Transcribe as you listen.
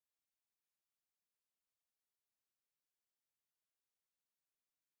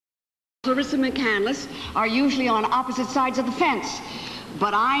Clarissa McCandless are usually on opposite sides of the fence.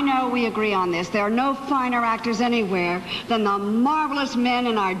 But I know we agree on this. There are no finer actors anywhere than the marvelous men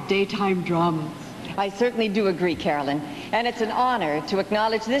in our daytime dramas. I certainly do agree, Carolyn. And it's an honor to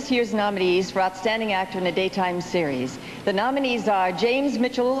acknowledge this year's nominees for Outstanding Actor in a Daytime Series. The nominees are James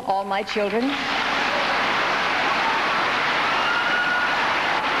Mitchell, All My Children;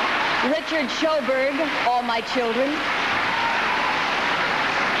 Richard Schoberg, All My Children;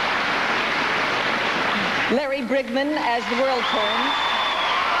 Larry Brigman, As the World Turns;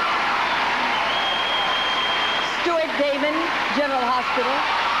 Stuart Damon, General Hospital;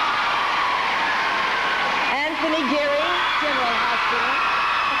 Anthony Geary, General Hospital.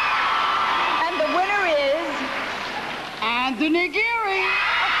 And the winner is Anthony Geary.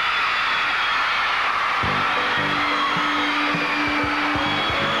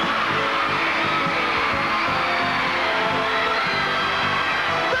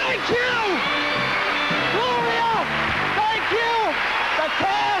 Thank you! Gloria! Thank you! The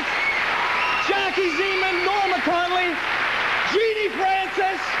cast! Jackie Zeman, Norma Conley, Jeannie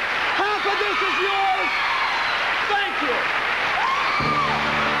Francis, half of this is yours. Thank you.